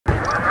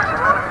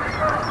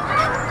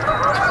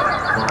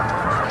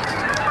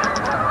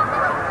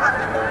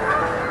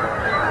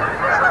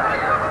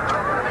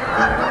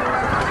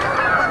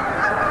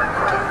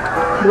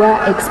oie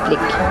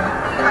explique,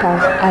 par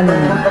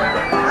Anonyme.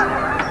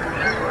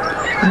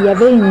 Il y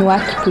avait une oie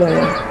qui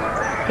pleurait.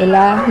 Et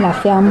là, la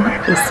ferme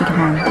est si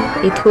grande,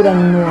 et trop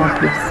d'animaux en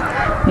plus.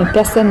 Mais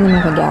personne ne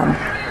me regarde.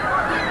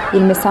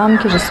 Il me semble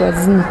que je sois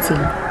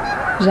inutile.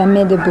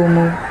 Jamais de beaux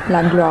mots,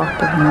 la gloire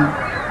pour moi.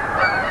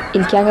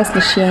 Il caresse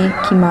le chien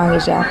qui mord et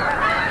jappe,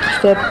 qui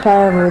fait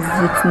peur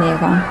aux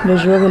itinérants le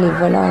jour et les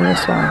voleurs le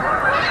soir.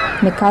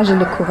 Mais quand j'ai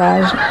le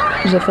courage,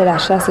 je fais la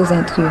chasse aux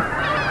intrus.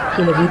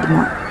 Il rit de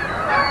moi.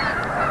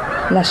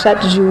 La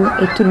chatte joue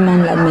et tout le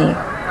monde l'admire.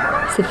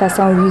 Ses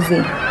façons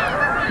rusées.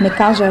 Mais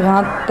quand je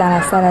rentre dans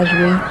la salle à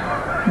jouer,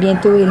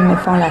 bientôt ils me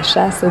font la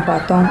chasse au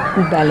bâton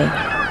ou balai.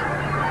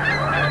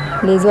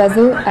 Les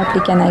oiseaux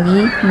appelés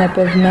canaris ne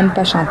peuvent même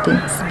pas chanter,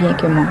 si bien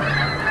que moi.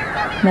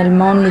 Mais le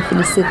monde les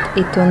félicite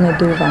et tourne le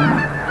dos vers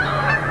moi.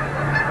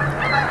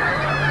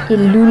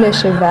 Ils louent le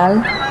cheval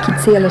qui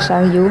tire le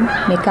chariot,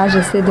 mais quand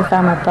j'essaie de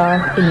faire ma part,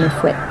 ils me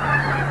fouettent.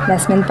 La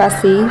semaine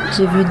passée,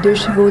 j'ai vu 2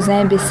 chevaux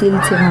imbéciles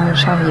tirant le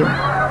chariot.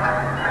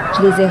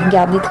 Je les ai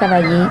regardés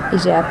travailler et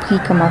j'ai appris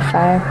comment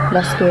faire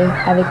lorsque,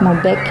 avec mon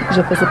bec,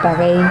 je faisais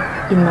pareil,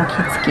 ils m'ont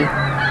critiqué.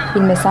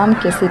 Il me semble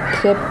que c'est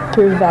très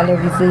peu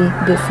valorisé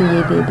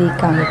d'essayer d'aider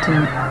quand on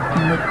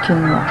n'est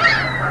qu'une oie.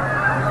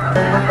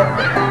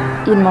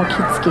 Ils m'ont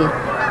critiqué.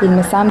 Il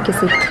me semble que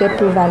c'est très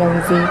peu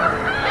valorisé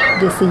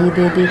d'essayer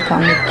d'aider quand on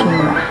n'est qu'une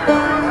oie.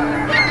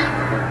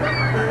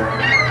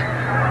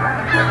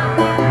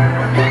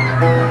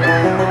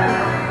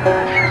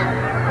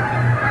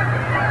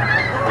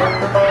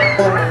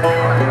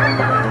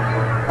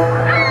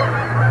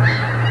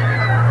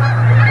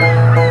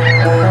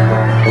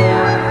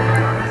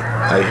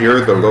 I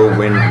hear the low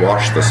wind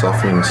wash the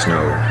softening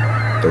snow,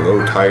 the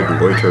low tide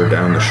loiter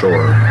down the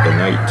shore, the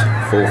night,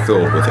 full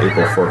filled with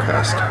April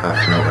forecast,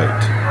 hath no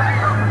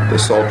light. The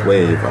salt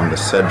wave on the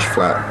sedge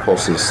flat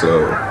pulses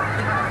slow,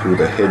 through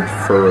the hid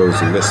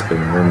furrows lisp in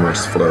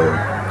murmurous flow.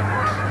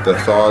 The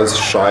thaw's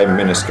shy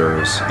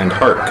ministers, and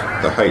hark,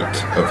 the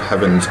height of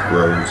heavens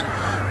grows,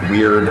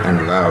 weird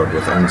and loud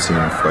with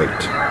unseen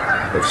flight,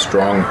 of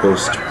strong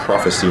host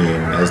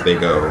prophesying as they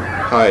go.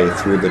 High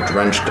through the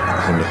drenched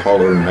and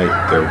hollow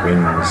night their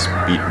wings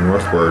beat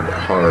northward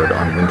hard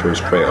on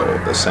winter's trail,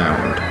 the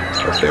sound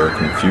of their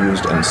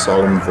confused and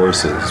solemn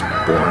voices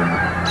borne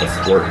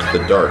athwart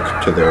the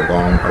dark to their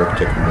long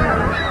arctic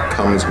morn,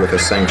 comes with a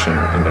sanction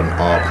and an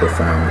awe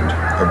profound,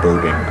 a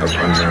boding of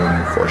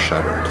unknown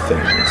foreshadowed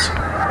things.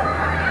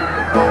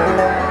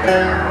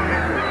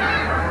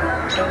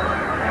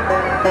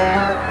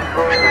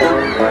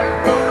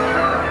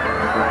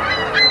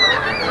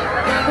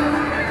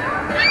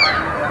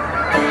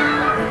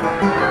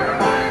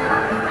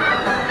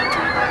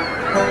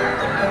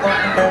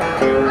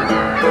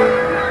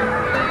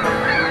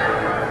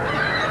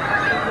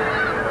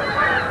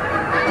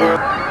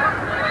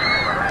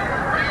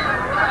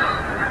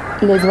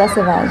 Les oies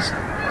sauvages,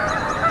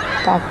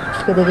 par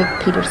Frédéric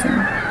Peterson.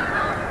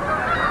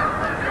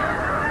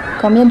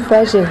 Combien de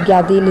fois j'ai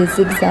regardé les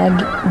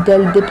zigzags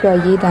d'ailes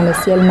déployées dans le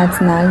ciel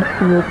matinal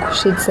ou au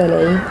coucher du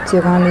soleil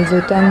durant les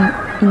automnes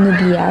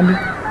inoubliables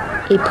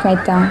et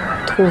printemps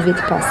trop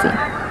vite passés.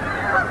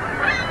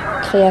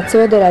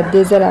 Créatures de la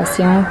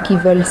désolation qui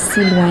volent si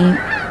loin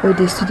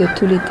au-dessus de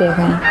tous les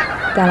terrains,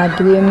 dans la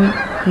brume,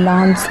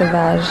 landes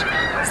sauvages,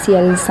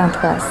 ciel sans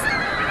trace.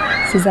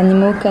 Ces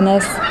animaux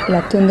connaissent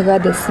la toundra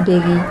de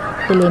Sibérie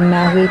et les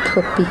marées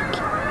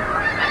tropiques.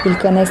 Ils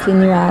connaissent les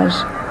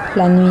nuages,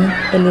 la nuit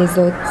et les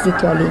autres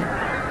étoilées,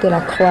 de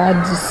la croix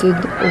du sud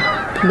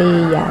aux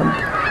Pléiades.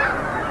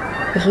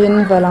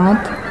 Runes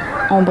volantes,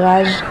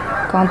 ombrage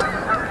contre.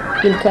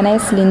 Ils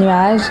connaissent les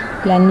nuages,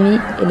 la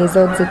nuit et les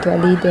autres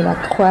étoilées de la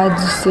croix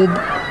du sud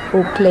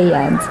aux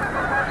Pléiades.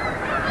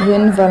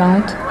 Runes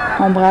volantes,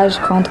 ombrage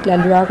contre la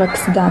lueur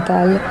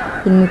occidentale,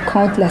 ils nous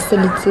content la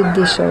solitude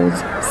des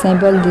choses,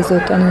 symbole des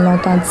automnes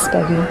longtemps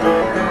disparus,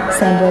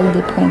 symbole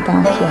des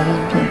printemps qui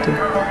arrivent bientôt.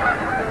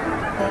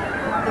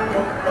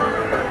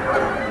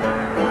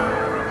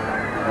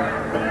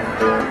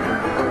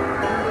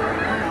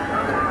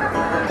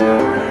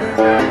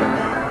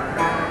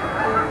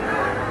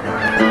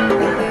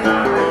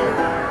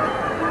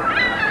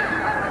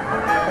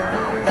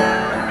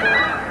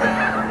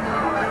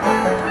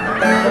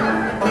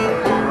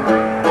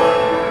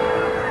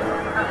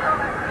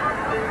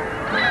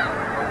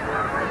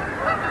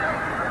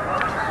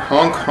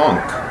 Honk,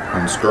 honk,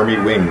 on stormy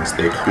wings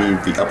they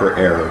cleave the upper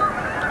air.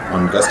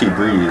 On gusty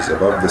breeze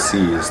above the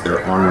seas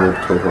their onward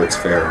cohorts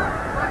fare.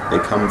 They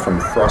come from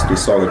frosty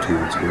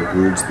solitudes where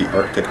broods the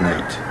Arctic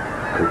night,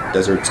 where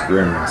deserts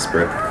grim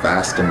spread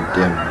vast and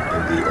dim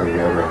in the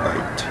aurora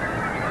light.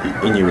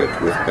 The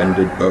Inuit with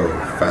bended bow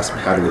fast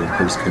paddling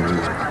his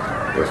canoe,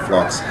 their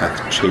flocks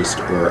hath chased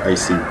o'er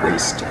icy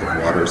waste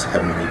of water's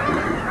heavenly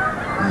blue.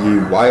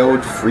 Ye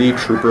wild, free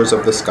troopers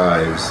of the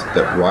skies,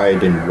 that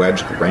ride in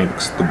wedged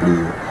ranks the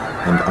blue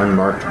and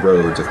unmarked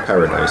roads of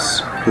paradise,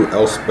 who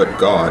else but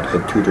God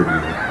had tutored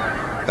you,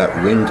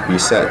 that wind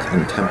beset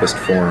in tempest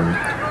form,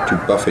 to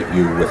buffet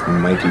you with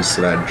mighty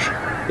sledge,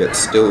 yet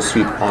still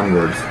sweep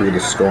onward through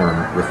the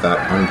storm with that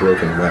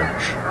unbroken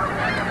wedge.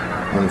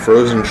 On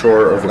frozen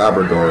shore of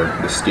Labrador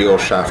the steel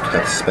shaft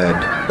hath sped,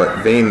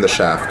 but vain the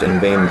shaft, and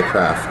vain the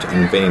craft,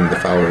 and vain the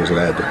fowler's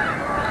lead.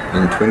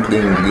 In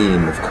twinkling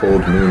gleam of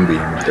cold moonbeam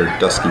their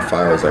dusky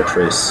files I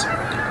trace.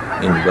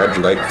 In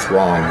red-like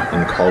throng,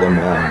 in column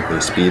long, they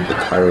speed the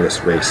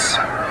tireless race.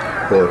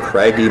 O'er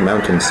craggy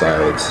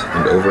mountainsides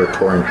and over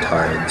torrent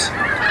tides,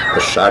 the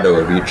shadow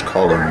of each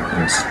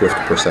column in swift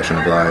procession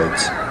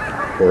glides.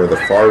 O'er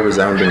the far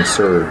resounding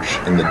surge,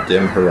 in the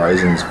dim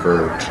horizon's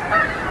verge,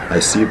 I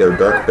see their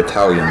dark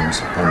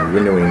battalions on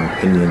winnowing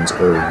pinions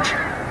urge.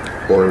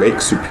 O'er Lake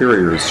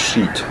Superior's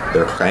sheet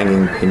their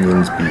clanging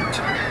pinions beat,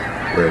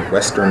 where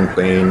western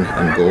plain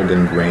and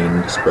golden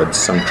grain spread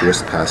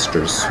sumptuous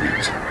pastures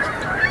sweet.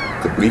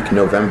 The bleak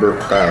November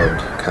cloud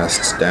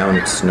casts down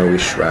its snowy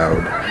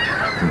shroud,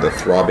 and the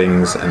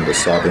throbbings and the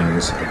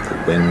sobbings of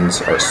the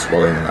winds are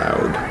swelling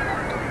loud.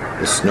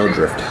 The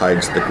snowdrift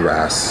hides the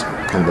grass,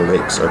 and the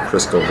lakes are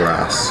crystal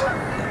glass.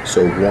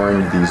 So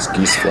warn these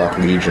geese-flock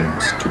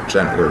legions to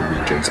gentler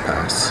regions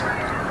pass,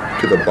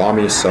 to the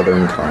balmy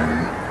southern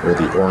clime, where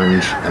the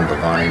orange and the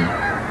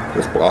lime,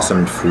 with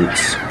blossomed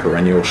fruits,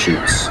 perennial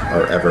shoots,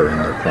 are ever in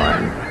their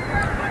prime.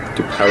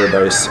 To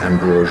paradise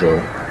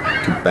ambrosial,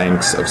 to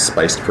banks of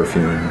spiced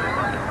perfume,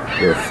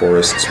 where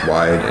forests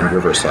wide and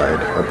riverside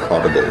are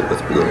prodigal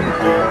with bloom.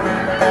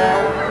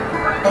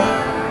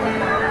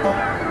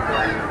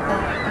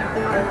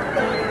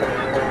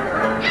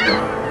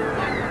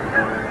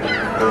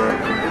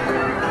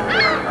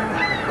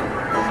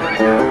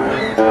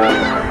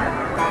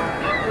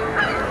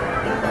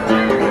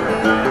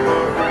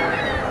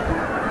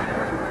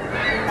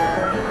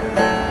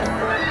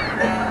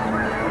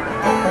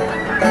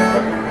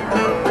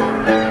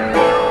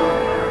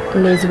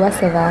 Les oies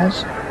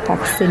sauvages par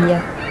Celia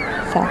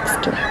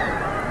Thaxter.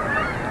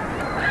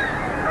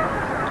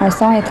 Un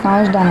son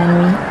étrange dans la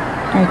nuit,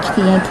 un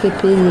cri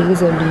intrépide et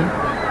résolu,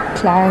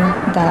 clair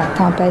dans la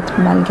tempête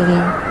malgré,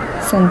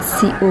 sonne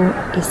si haut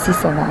et si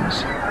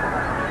sauvage.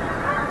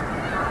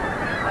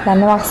 La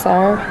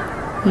noirceur,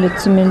 le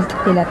tumulte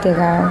et la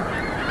terreur,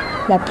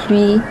 la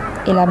pluie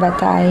et la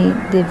bataille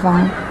des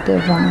vents de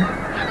vent.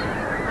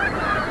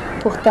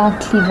 Pourtant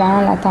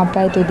clivant la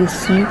tempête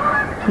au-dessus,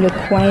 le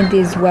coin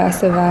des oies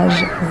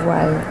sauvages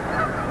voile.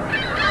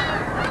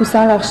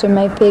 Poussant leur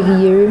chemin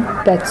périlleux,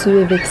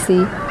 battus et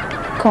vexés,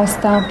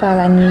 constants par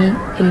la nuit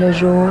et le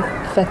jour,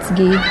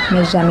 fatigués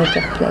mais jamais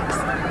perplexes.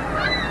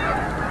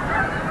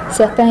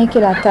 Certains que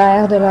la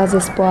terre de leurs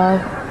espoirs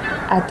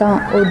attend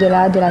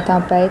au-delà de la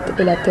tempête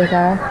et la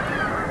terreur,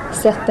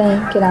 certains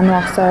que la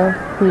noirceur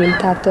où ils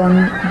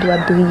tâtonnent doit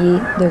briller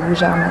de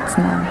rougeur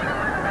matinale.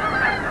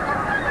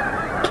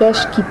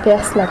 Cloche qui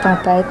perce la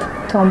tempête,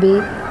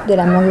 tombée de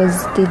la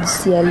morosité du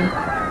ciel,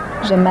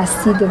 je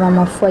m'assis devant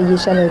mon foyer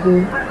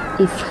chaleureux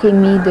et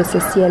frémis de ce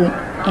ciel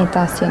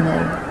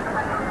intentionnel.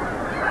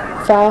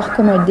 Fort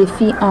comme un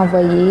défi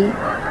envoyé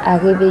à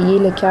réveiller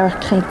le cœur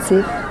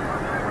craintif,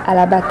 à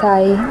la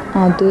bataille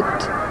en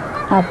doute,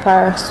 en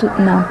peur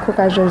soutenant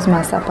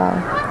courageusement sa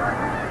part.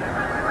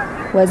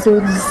 Oiseaux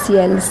du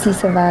ciel si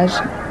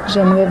sauvage,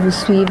 j'aimerais vous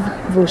suivre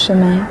vos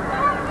chemins,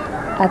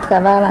 à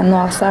travers la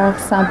noirceur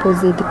sans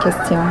poser de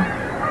questions,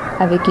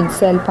 avec une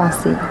seule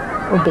pensée.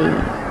 Obéir.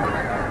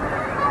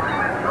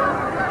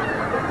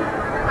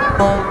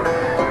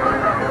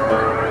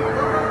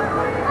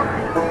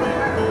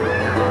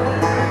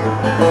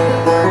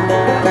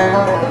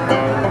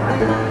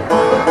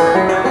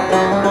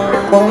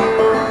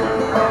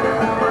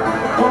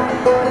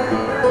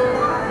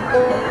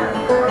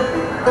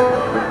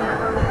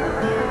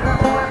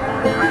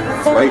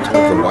 Flight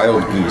of the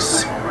Wild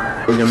Geese,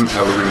 William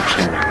Ellery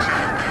Channing.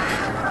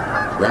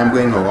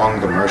 Rambling along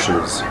the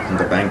marshes and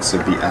the banks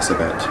of the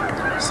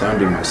Assabet,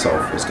 sounding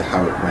myself as to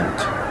how it went,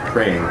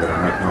 praying that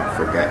I might not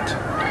forget,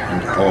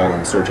 and all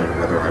uncertain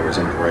whether I was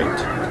in the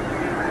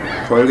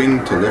right.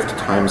 Toiling to lift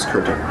time's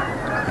curtain,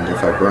 and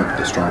if I burnt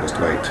the strongest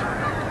light.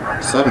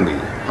 Suddenly,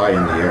 high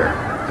in the air,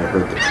 I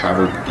heard the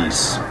travelled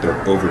geese their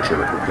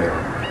overture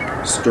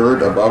prepare.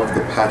 Stirred above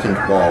the patent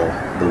wall,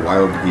 the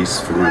wild geese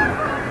flew,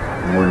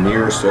 nor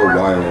near so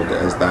wild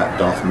as that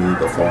doth me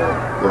befall,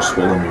 or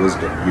swollen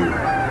wisdom you.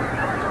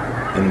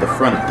 In the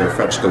front there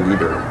fetched a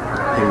leader,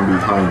 him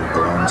behind the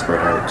line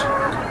spread out,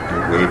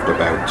 and waved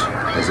about,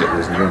 as it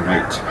was near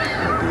night,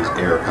 when these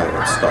air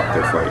pilots stopped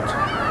their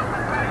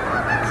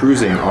flight.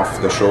 Cruising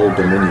off the shoal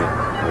dominion,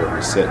 where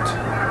we sit,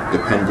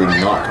 depending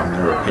not on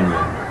their opinion,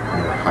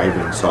 nor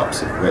hiving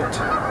sops of wit.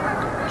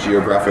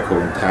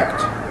 Geographical intact,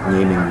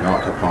 naming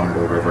not upon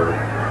the river,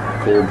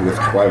 pulled with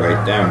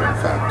twilight down,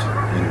 in fact,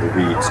 in the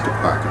reeds to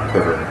quack and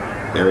quiver.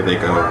 There they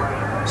go,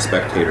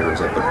 spectators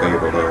at the play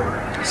below,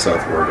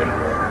 southward in a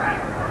row.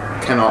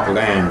 Cannot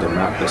land and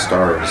map the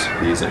stars,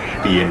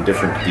 the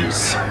indifferent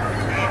geese,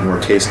 nor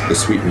taste the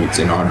sweetmeats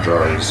in odd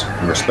jars,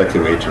 nor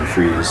speculate and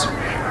freeze.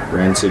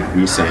 Rancid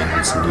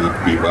resands need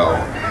be well,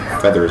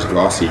 feathers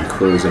glossy,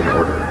 clothes in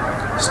order.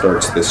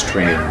 Starts this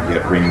train,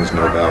 yet rings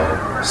no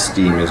bell,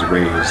 steam is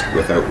raised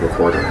without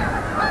recorder.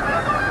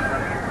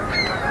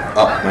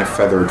 Up, my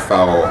feathered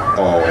fowl,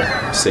 all,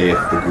 saith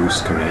the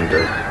goose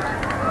commander.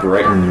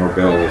 brighten your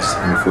bells,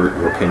 invert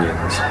your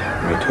pinions.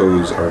 My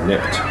toes are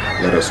nipped,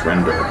 let us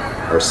render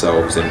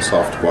ourselves in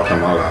soft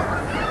Guatemala,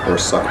 or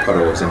suck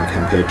puddles in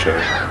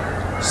Campeche.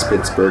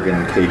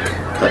 Spitzbergen cake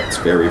cuts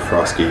very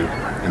frosty,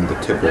 and the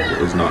tipple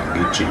is not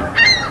lychee.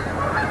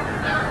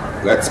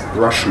 Let's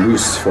brush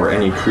loose for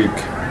any creek,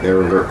 there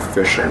lurk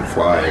fish and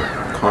fly,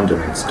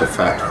 condiments to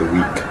fat the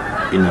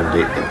weak,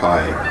 inundate the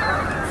pie.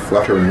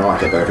 Flutter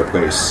not about a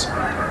place,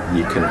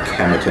 ye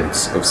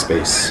concomitants of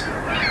space.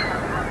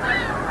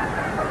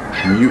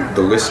 Mute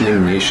the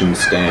listening nations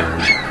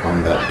stand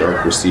on that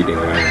dark receding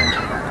land,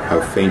 how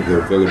faint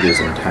their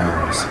villages and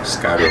towns,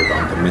 scattered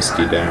on the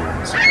misty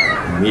downs.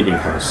 A meeting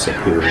house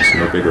appears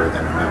no bigger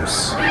than a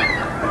mouse.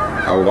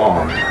 How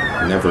long?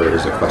 Never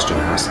is a question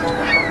asked,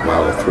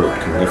 while a throat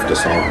can lift a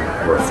song,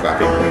 or a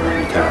flapping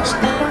wing be tasked.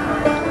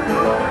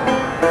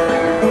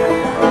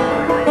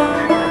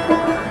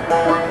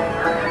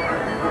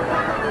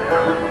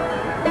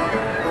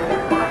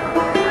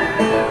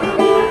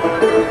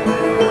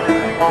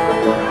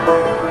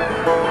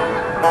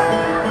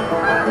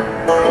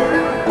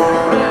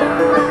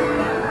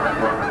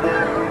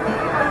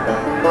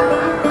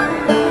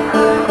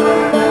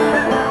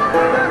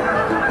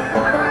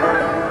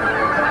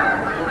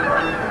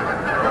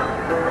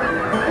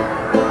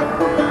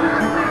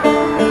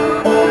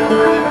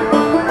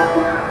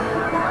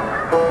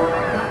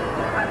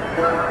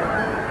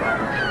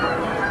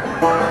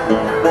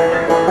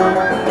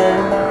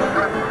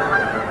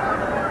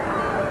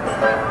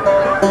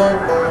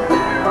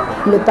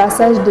 Le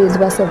passage des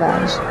oies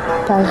sauvages,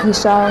 par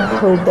Richard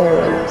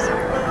Howe-Burroughs.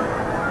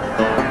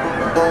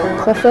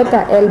 Prophètes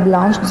à ailes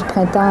blanches du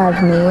printemps à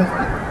venir,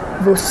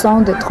 vos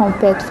sons de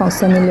trompette font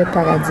sonner le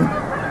paradis.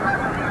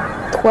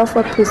 3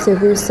 fois plus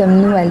heureux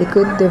sommes-nous à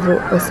l'écoute de vos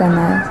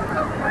hosannas.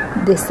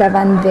 Des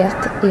savanes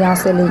vertes et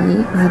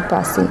ensoleillées, vous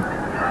passez.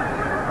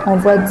 On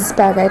voit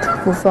disparaître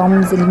vos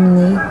formes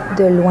illuminées,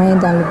 de loin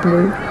dans le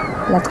bleu,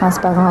 la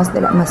transparence de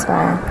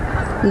l'atmosphère.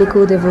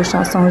 L'écho de vos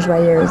chansons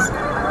joyeuses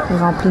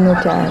remplit nos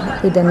cœurs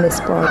et donne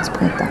l'espoir du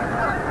printemps.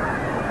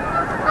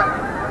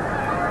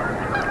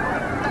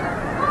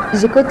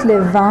 J'écoute le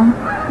vent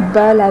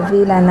bas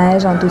laver la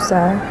neige en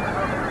douceur,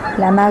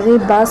 la marée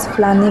basse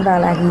flâner vers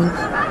la rive.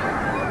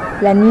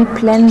 La nuit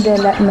pleine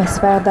de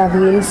l'atmosphère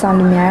d'avril sans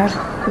lumière,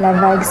 la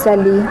vague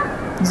salée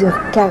du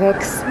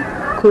Carex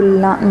coule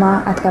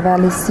lentement à travers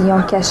les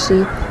sillons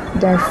cachés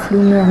d'un flou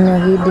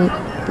murmuré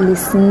les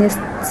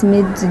sinistres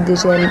timides du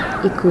dégel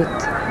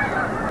écoutent.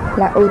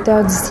 La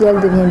hauteur du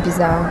ciel devient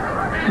bizarre,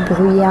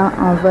 bruyant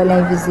en vol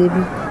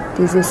invisible,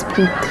 des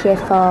esprits très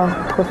forts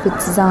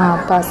prophétisant en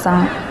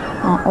passant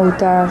en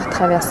hauteur,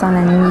 traversant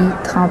la nuit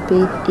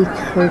trempée et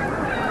creux.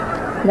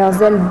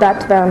 Leurs ailes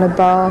battent vers le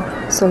bord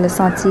sur le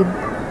sentier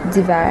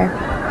d'hiver.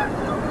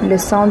 Le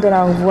son de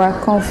leur voix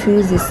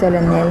confuse et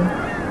solennelle,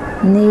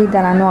 nés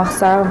dans la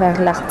noirceur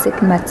vers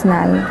l'Arctique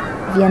matinal,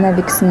 viennent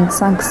avec une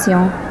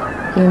sanction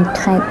et une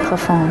crainte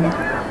profonde,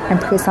 un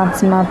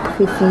pressentiment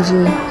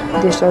préfigé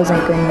de choses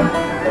inconnues.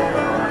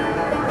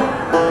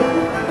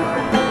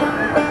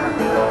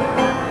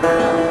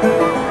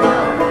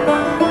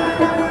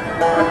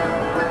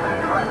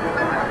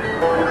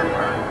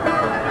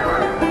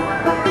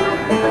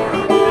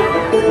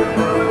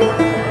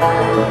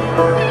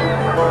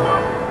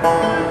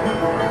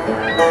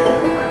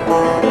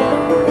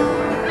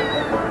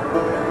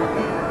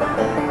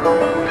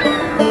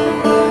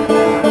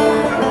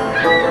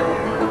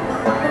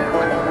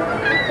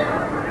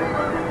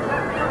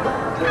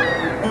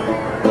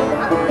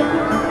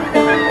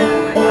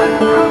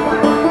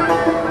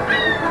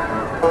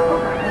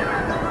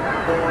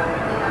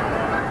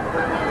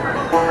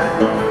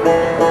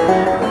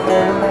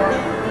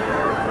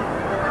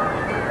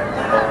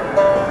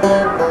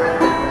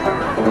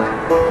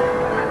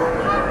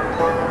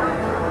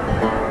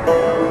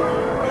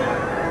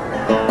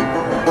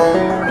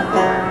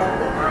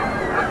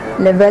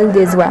 Le vol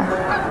des oies,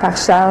 par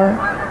Charles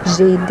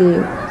G. D.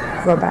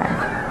 Robert.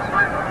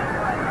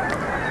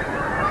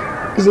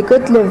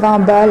 J'écoute le vent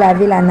bas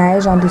laver la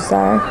neige en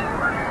douceur,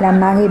 la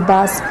marée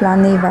basse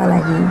flâner vers la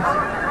rive.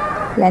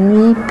 La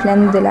nuit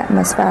pleine de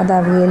l'atmosphère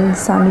d'avril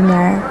sans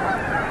lumière,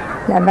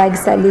 la vague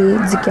salée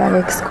du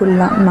Carex coule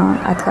lentement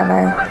à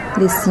travers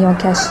les sillons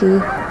cachés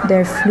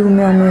d'un flou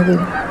murmuré.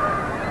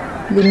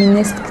 Les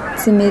ministres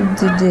timides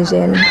du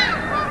dégel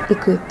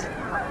écoutent.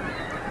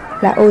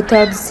 La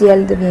hauteur du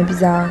ciel devient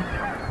bizarre,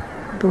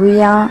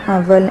 bruyant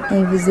en vol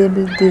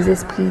invisible des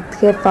esprits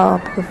très forts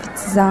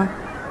prophétisant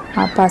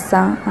en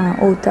passant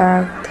en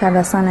hauteur,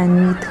 traversant la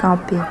nuit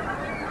trempée.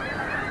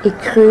 Et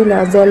creux,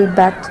 leurs ailes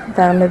battent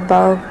vers le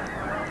bord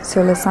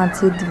sur le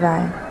sentier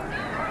d'hiver.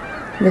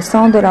 Le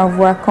son de leur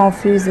voix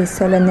confuse et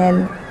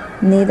solennelle,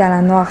 née dans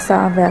la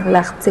noirceur vers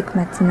l'Arctique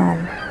matinal,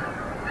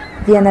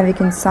 viennent avec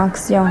une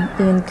sanction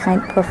et une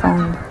crainte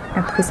profonde,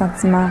 un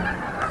pressentiment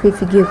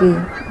préfiguré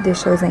de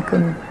choses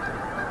inconnues.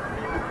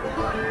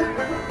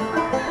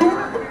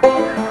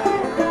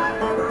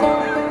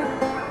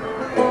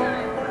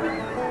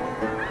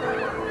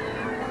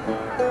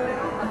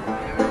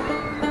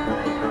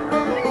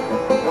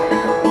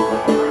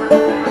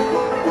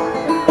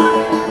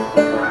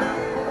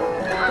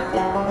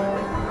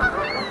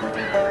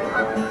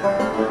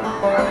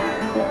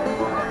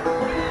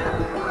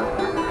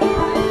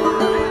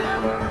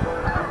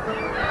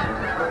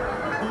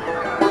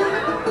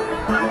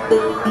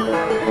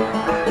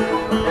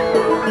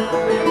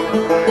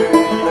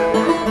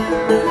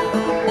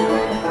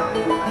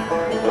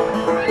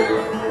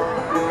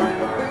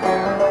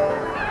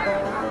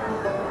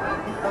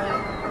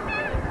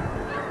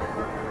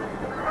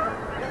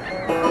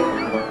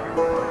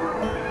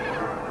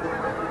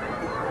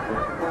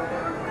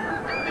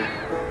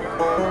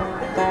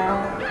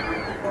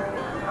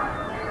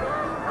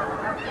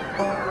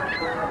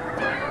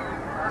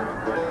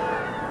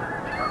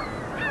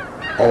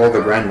 All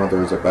the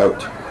grandmothers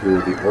about hear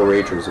the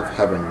orators of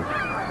heaven,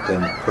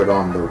 then put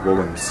on their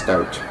woolen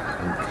stout,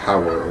 and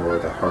cower o'er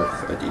the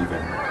hearth at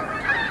even.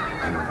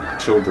 And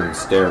children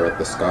stare at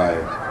the sky,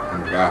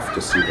 and laugh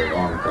to see the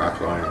long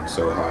black line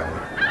so high.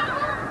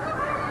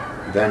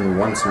 Then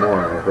once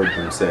more I heard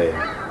them say,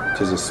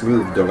 "'Tis a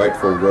smooth,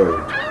 delightful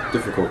road,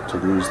 difficult to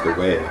lose the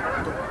way,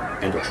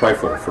 and a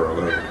trifle for a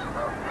load."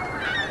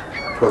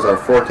 'Twas our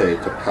forte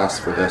to pass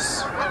for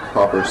this,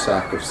 proper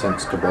sack of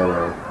sense to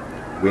borrow,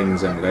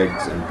 wings and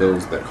legs and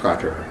bills that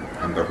clatter,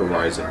 and the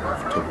horizon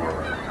of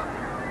tomorrow.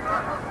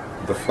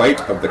 The Flight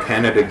of the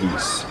Canada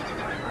Geese,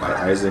 by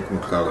Isaac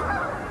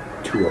McClellan.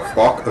 To a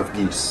Flock of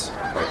Geese,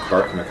 by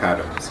Clark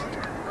McAdams.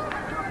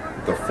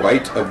 The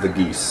Flight of the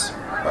Geese,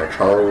 by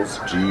Charles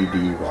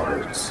G.D.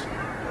 Roberts.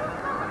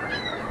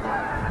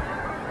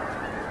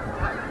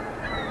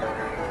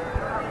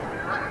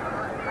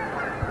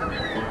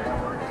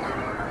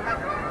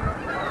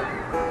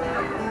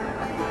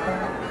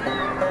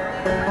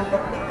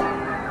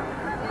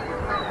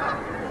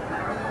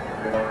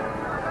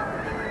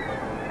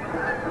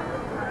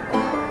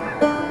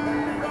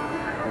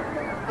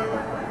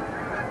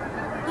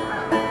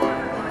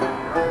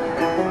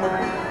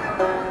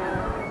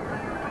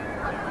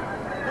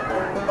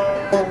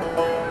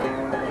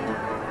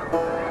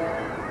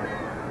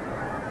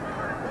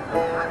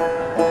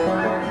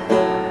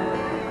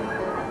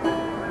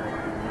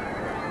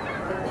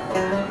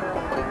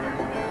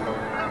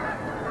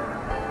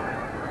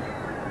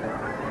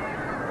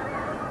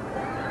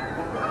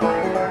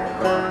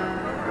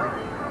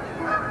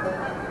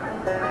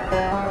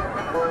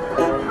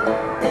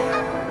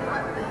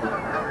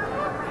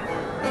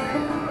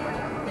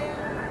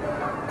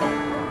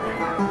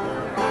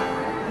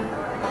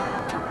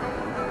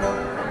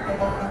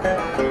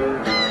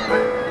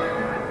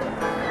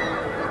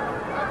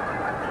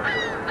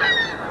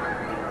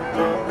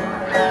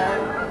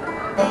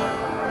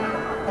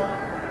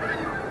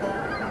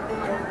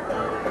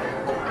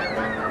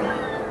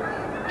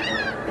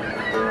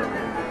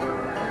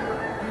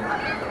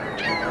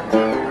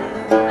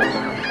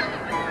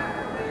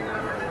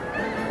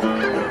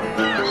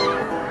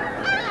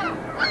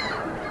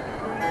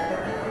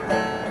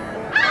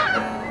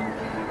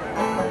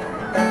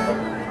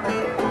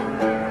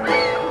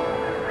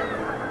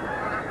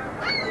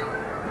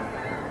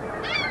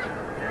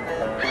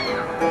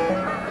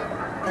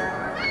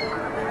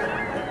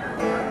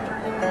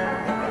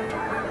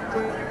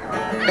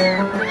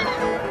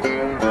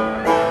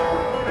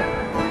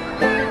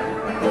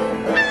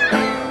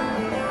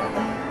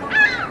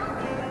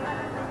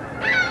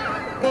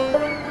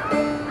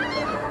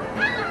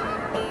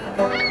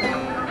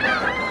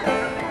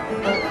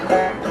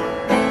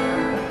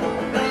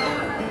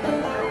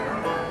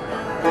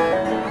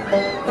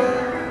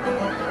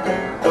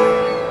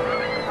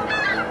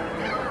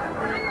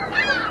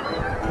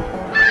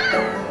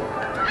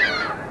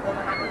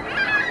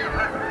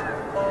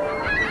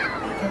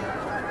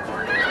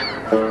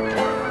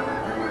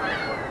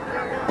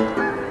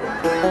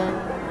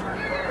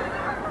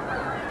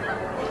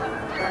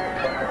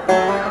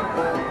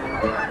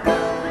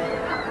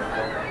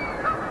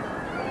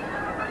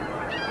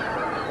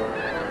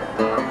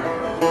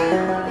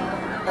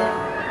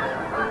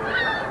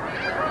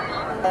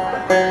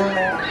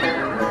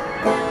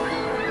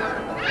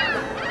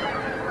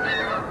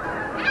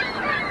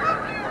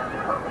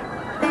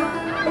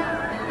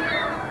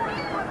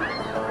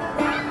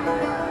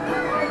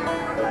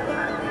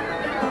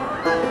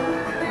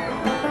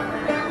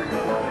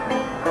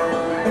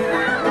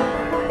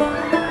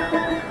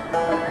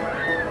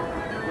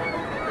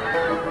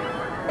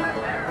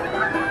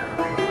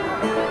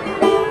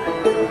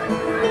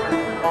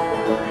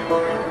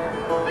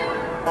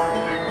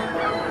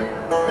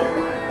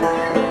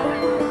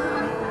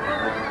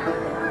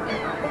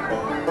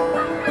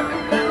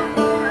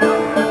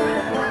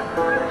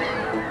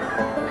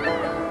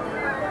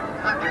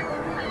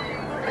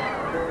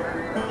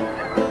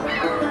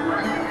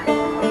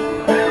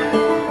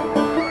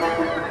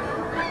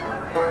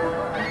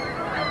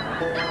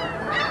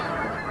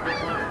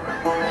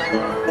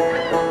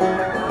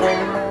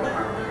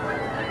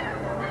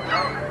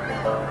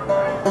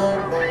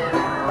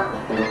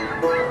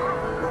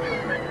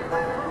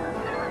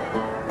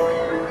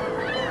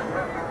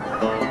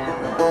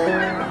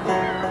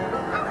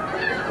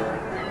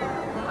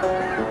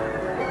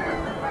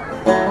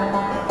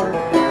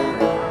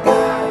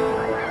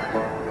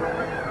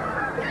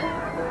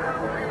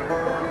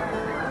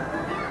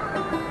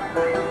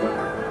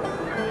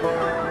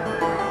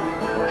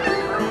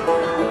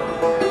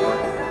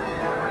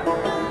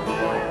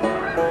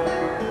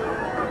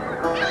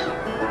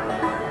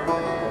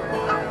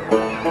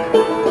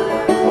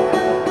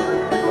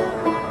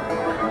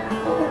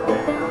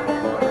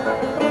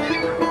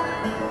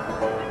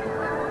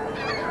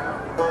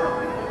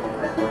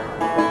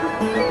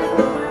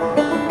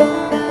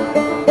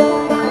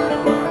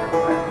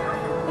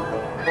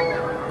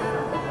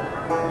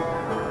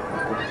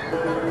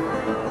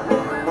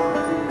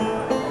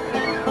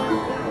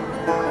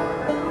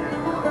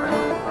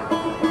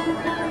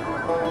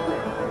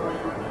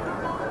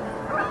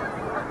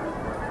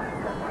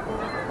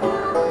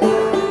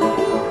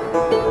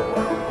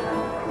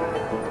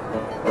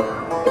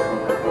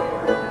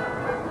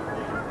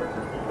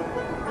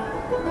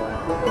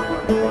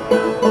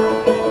 Bye.